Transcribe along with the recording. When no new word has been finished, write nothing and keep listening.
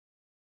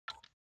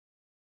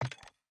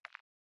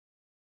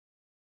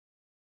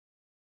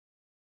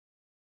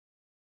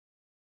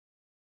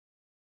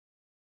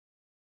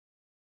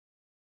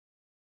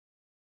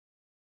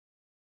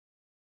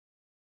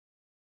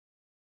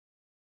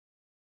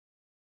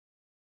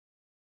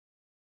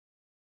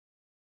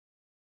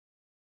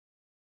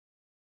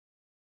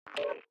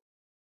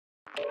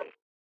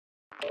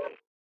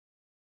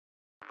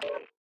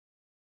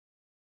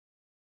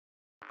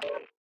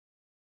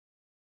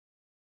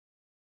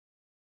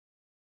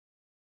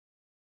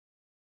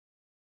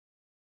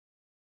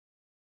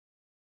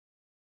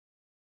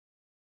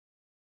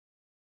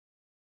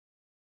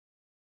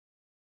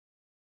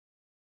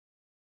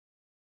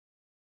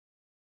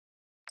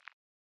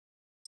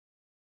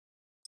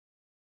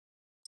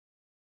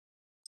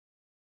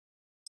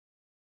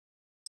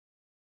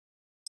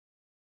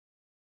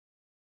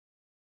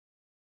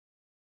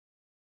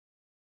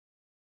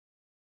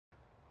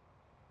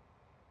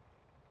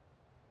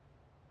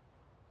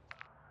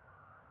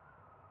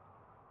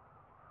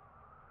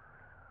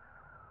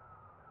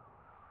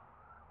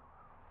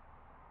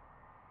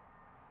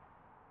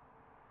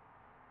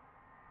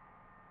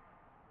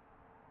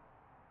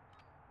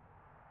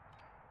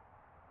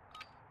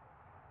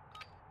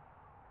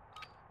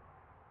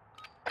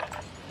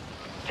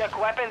Check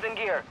weapons and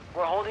gear.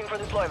 We're holding for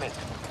deployment.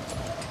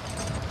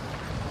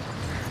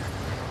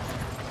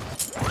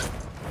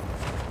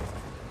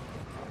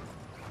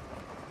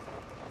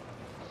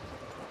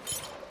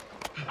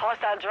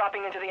 Hostile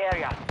dropping into the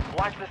area.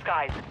 Watch the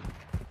skies.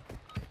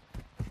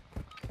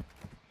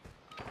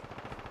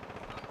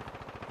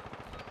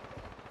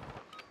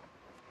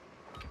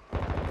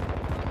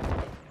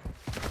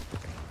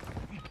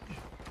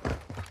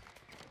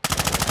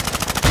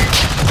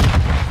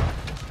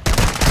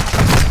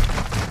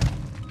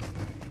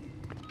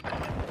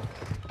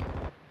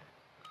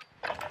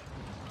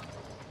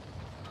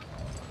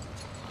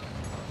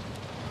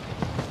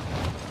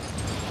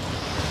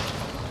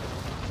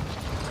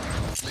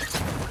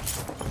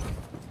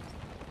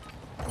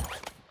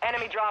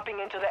 Enemy dropping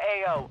into the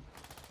AO.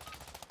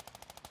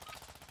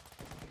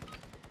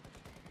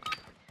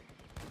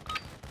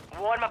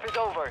 Warm-up is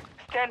over.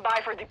 Stand by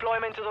for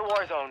deployment to the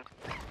war zone.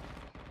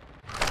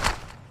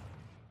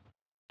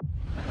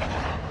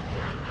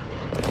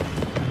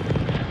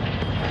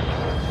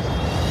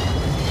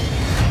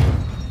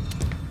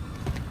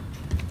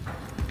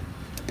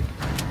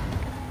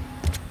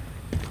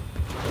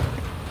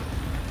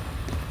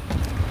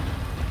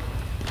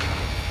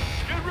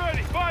 Get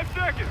ready, 5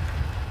 seconds!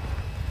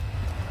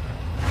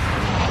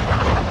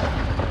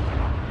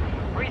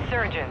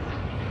 Resurgence.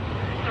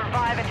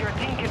 Survive and your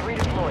team can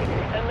redeploy.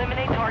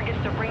 Eliminate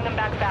targets to bring them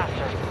back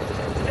faster.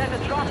 Set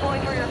a drop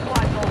point for your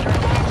squad, soldier.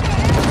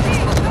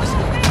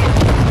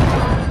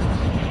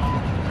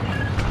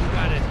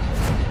 Got it.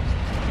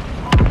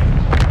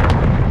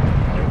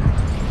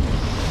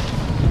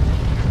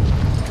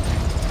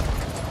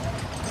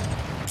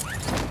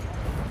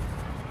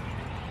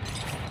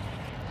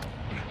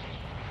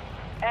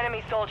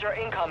 Enemy soldier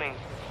incoming.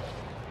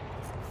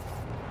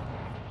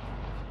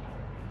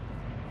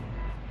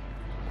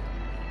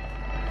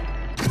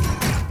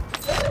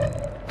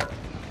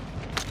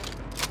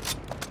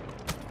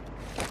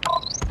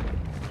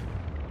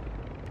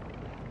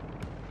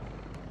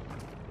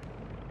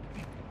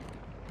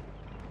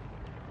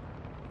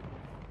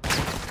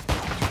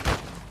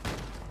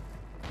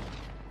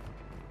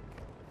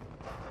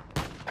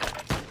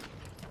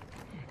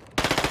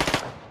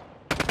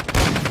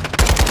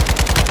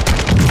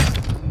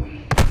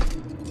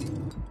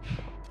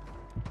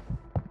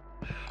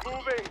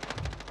 Moving!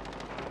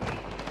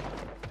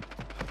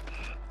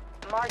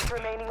 Mark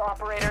remaining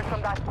operators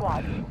from that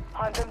squad.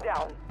 Hunt them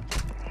down.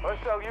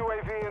 Hostile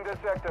UAV in this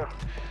sector.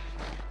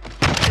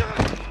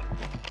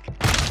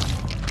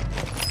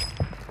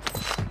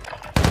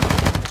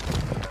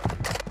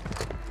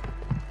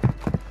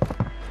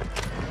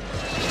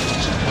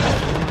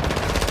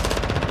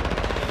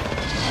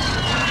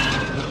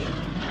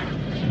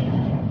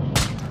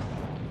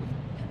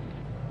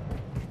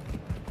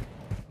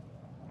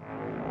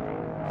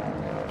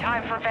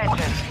 Time for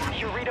vengeance.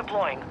 You're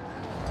redeploying.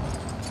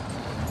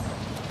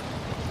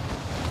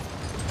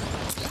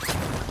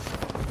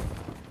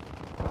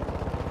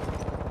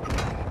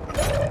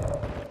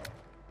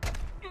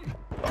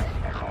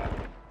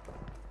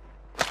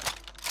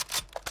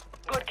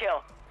 Good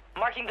kill.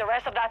 Marking the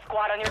rest of that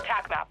squad on your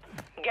TAC map.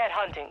 Get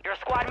hunting. Your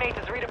squad mate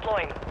is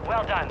redeploying.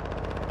 Well done.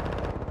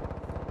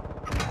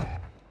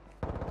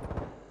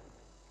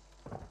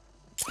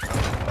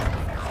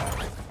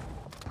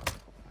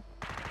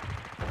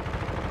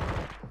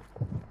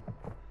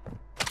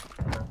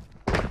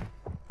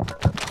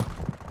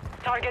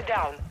 Target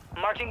down.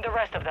 Marking the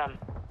rest of them.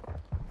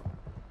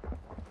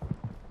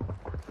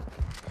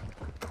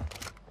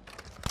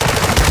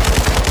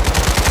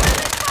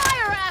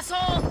 Fire,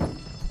 asshole!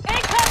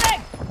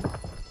 Incoming!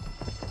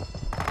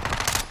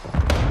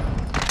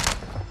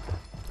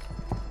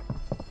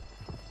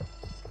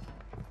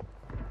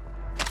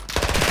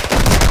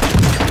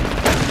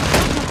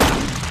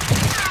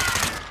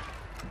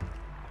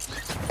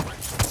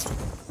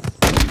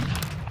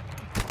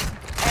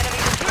 Enemy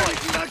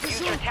destroyed.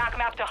 Use your TAC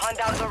map to hunt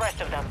down the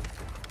rest of them.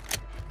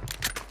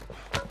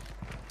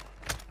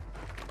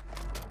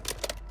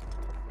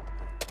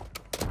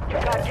 You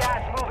got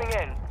gas moving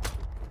in.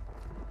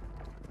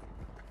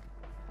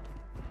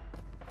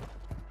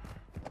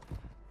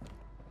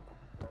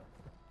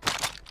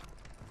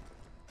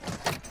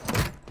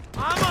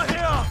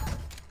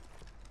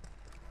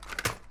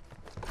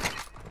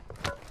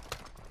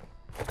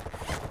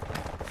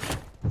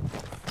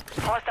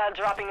 Hostile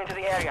dropping into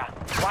the area.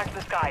 Watch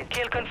the skies.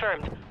 Kill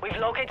confirmed. We've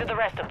located the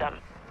rest of them.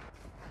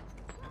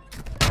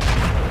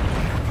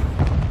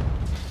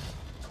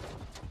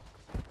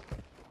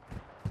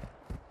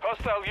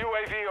 Hostile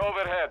UAV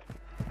overhead.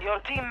 Your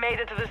team made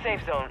it to the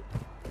safe zone.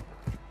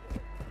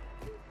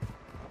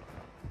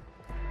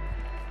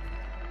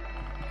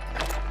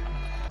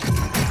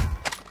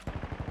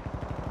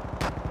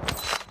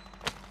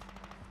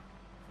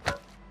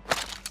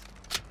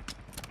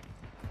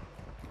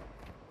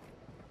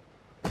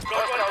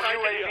 Hostile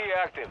UAV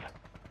active.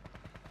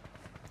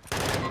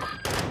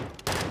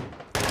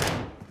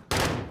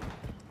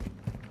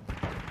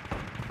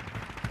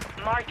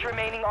 Marked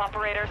remaining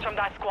operators from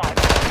that squad.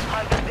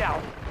 Hunt them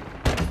down.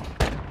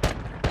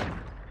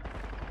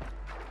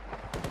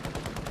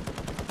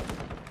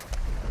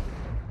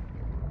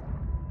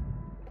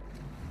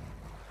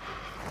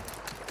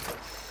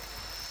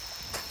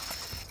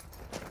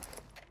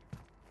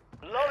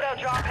 Loadout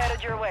drop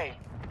headed your way.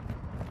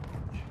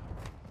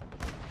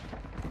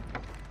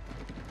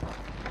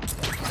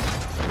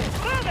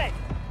 Move it!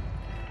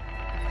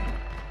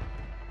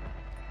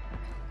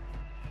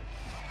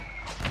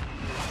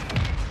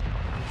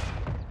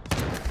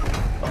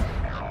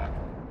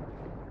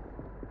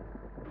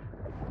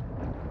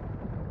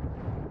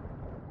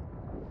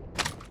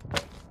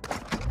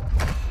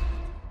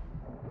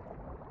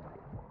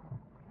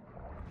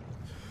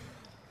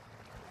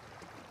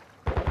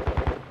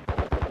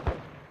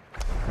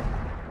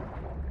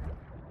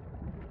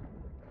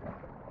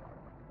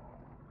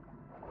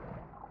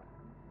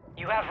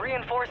 You have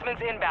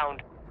reinforcements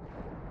inbound.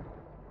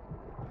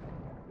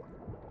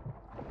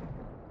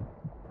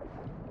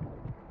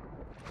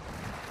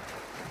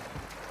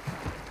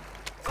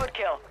 Good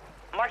kill.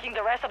 Marking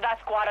the rest of that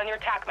squad on your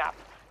TAC map.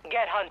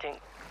 Get hunting.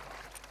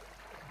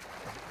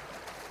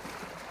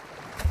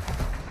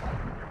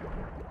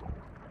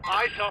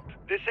 Eyes up.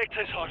 This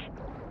sector's hot.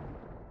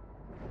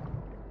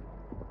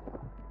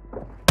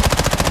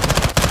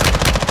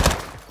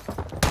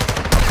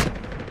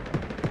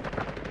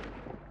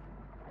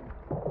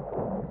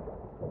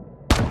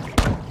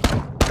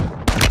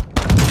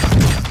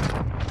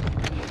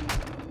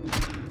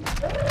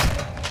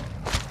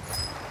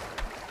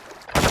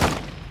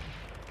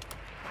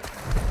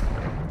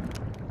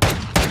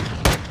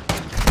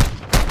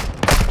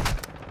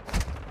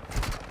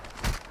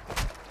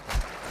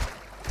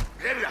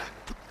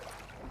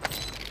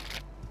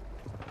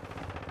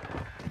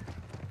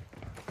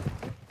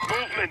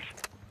 Movement.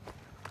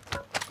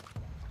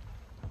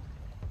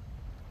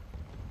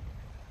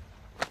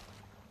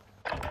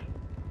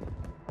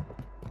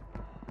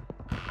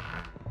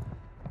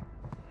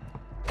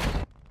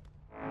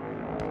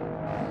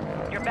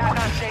 You're back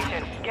on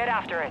station. Get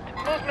after it.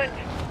 Movement.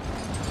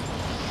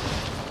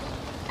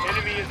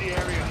 Enemy in the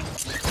area.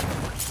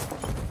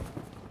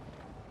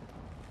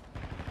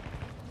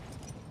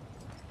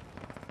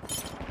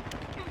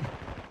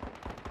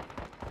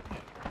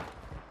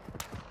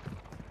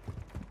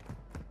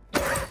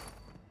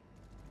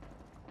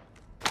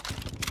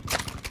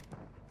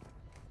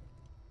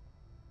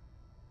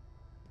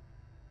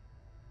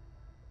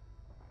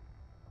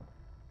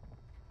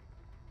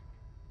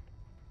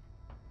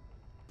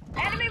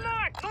 Enemy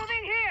mark!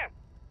 Moving here!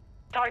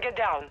 Target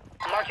down.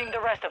 Marking the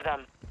rest of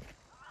them.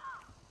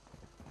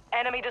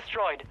 Enemy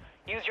destroyed.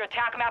 Use your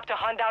TAC map to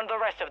hunt down the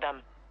rest of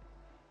them.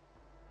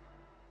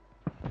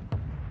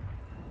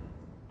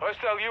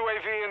 Hostile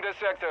UAV in this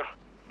sector.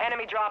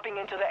 Enemy dropping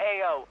into the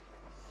AO.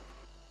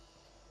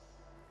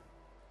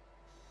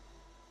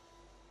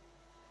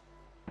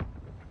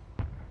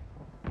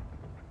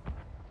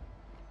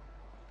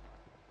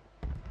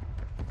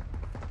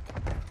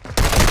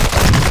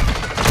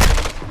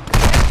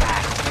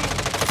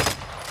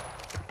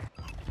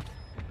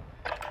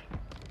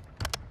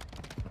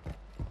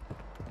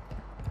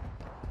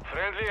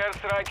 Friendly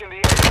airstrike in the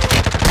area.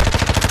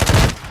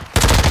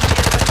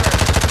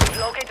 We've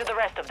located the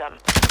rest of them.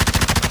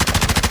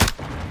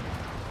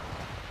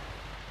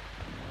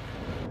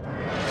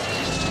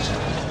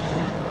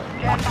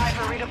 Stand by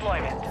for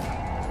redeployment.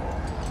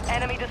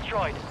 Enemy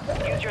destroyed.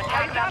 Use your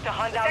TAC map to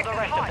hunt down the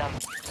rest of them.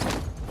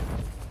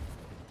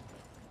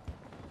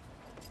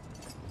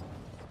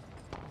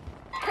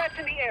 Threats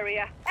in the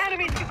area.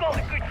 Enemies took all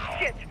the good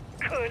shit.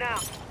 Good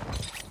out.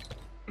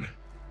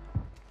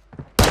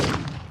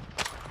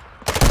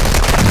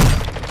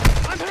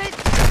 I'm hit!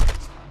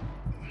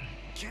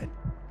 Can't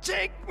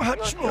take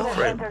much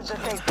more. Entered the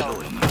safe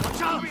zone.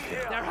 Watch out!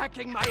 They're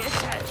hacking my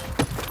internet.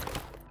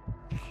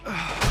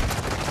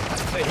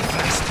 Fade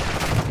fast.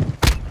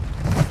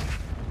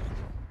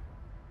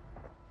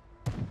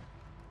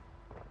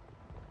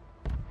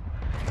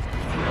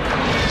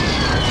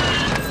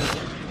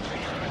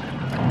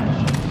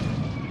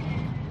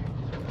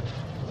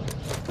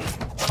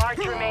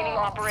 Marked remaining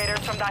operators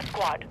from that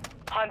squad.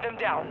 Hunt them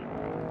down.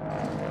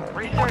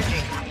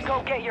 Resurging.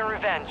 Go get your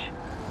revenge.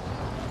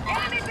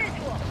 Enemy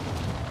visual.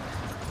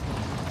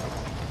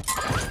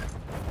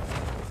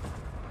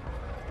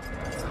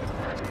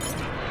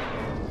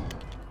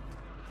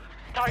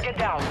 Target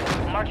down.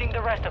 Marking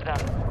the rest of them.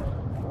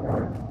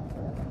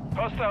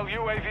 Hostile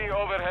UAV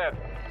overhead.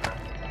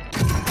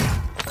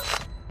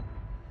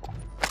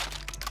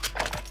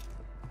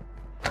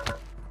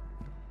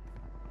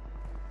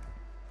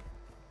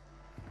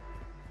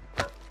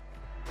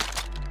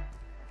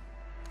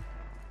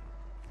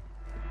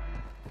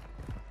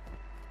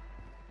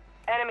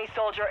 Enemy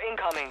soldier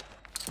incoming.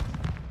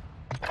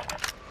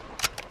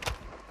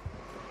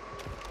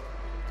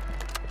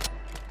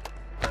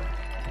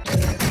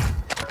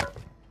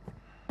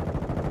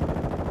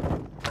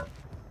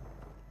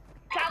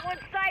 Got one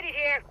sighted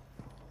here.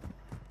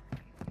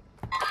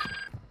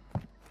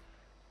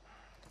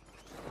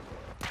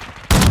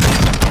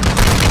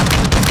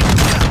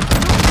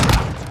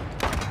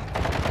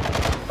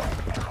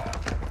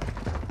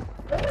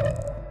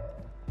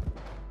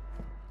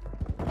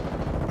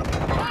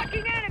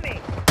 Marking enemy.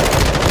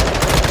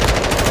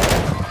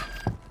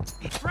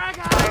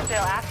 Fire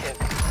sale active.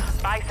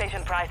 Buy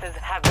station prices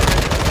have been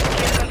reduced.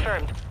 Kill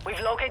confirmed. We've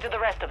located the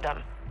rest of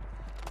them.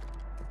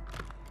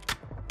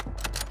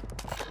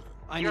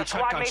 I Your need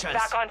squad shotgun mates shells.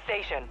 back on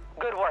station.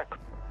 Good work.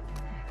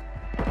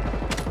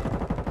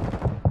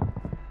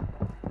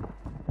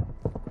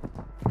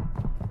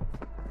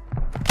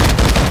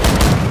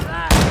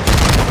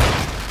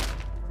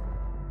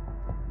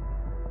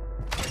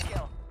 Good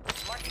kill.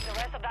 Marking the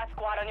rest of that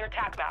squad on your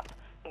TAC map.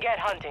 Get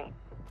hunting.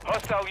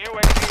 Hostile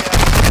UAV.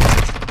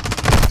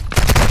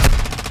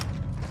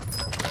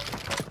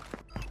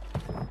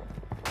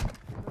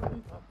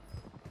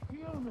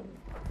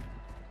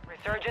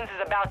 Resurgence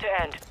is about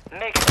to end.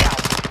 Make it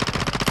count.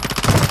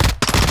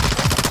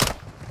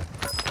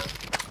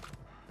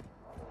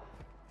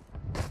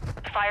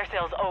 Fire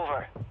sale's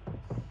over.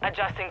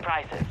 Adjusting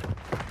prices.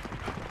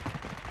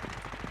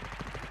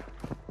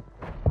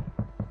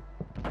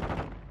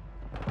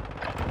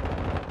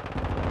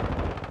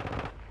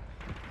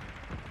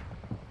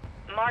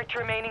 Marked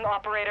remaining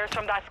operators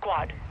from that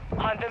squad.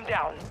 Hunt them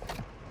down.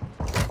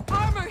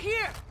 Armor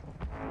here!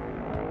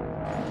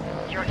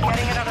 You're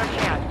getting another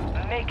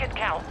chance. Make it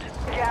count.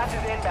 Gas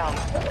is inbound.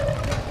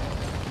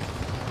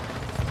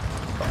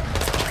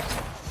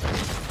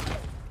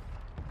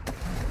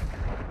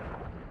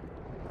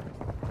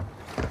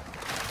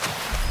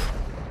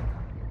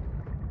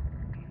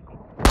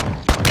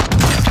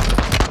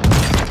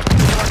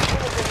 Your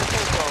team is in the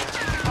safe zone.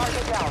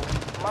 Target down.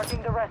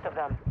 Marking the rest of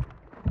them.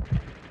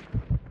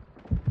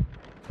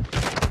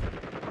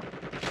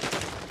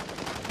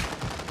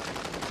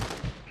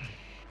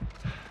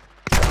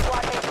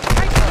 Squad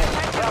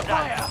mates, well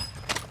done.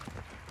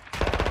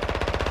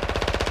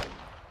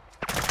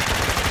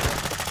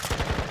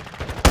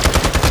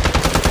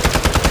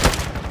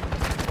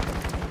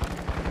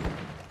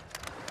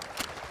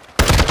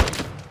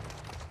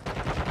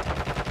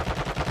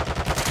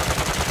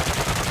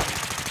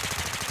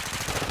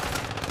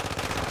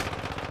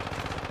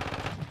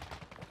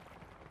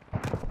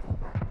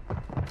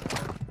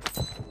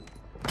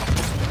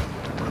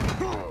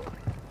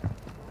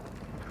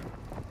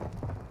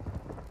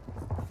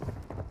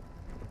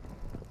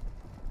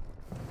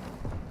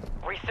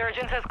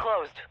 Resurgence has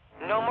closed.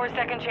 No more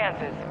second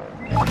chances.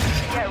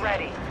 Get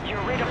ready. You're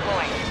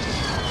redeploying.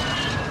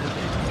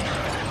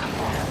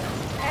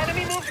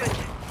 Enemy movement.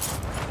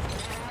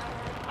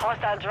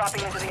 Hostile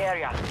dropping into the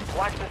area.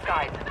 Watch the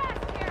skies.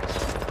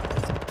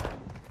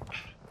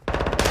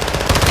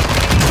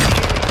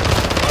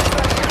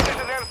 This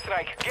is an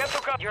airstrike. Get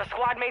to cover. Your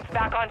squad mates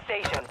back on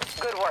station.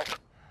 Good work.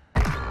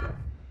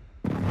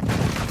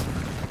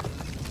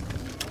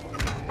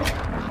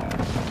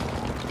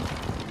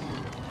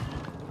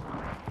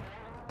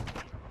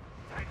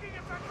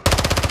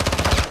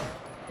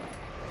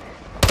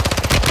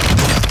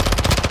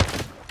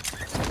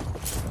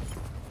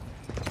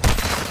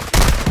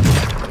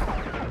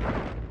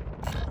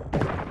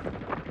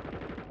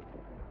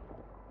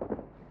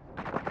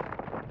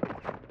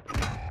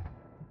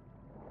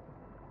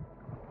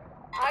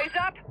 Eyes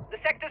up. The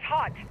sector's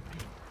hot.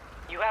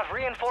 You have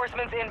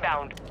reinforcements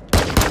inbound.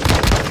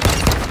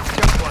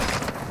 Just one.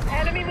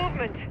 Enemy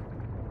movement.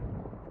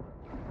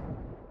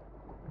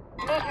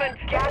 Movement.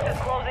 Gas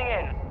is closing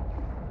in.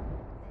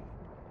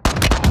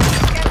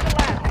 Get the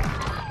left.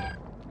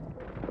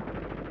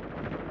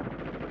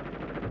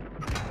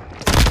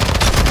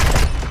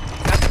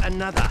 That's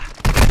another.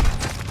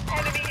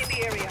 Enemy in the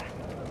area.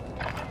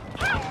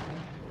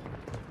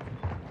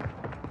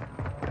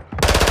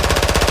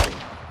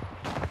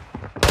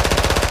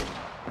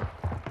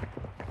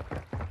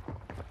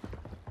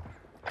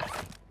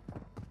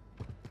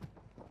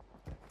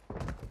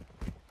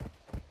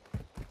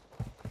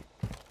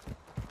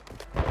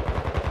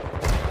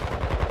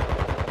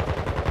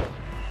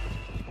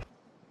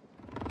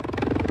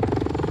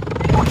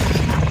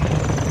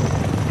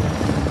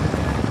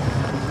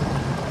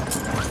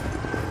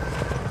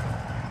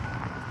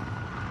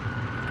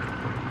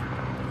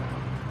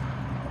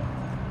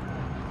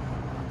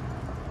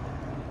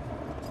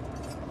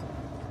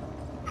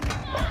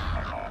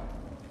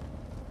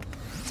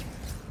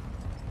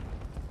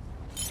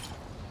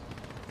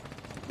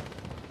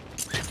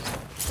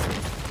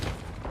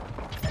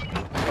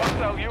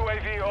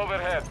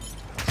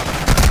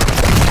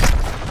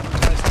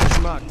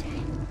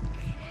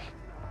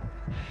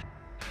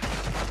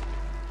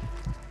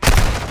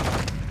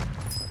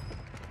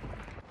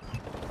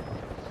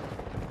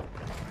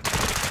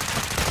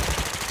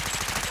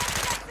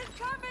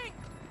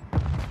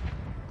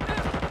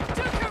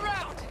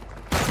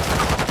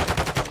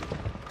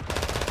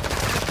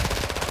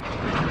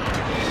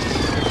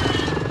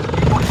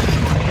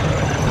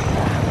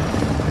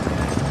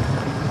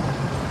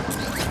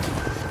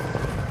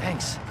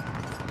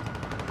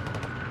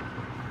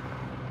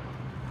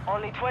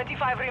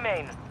 5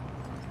 remain.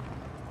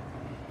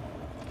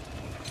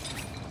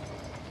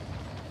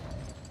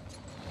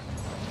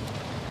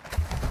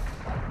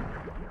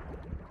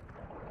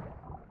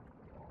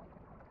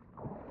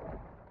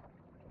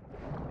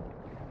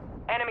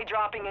 Enemy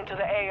dropping into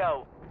the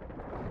AO.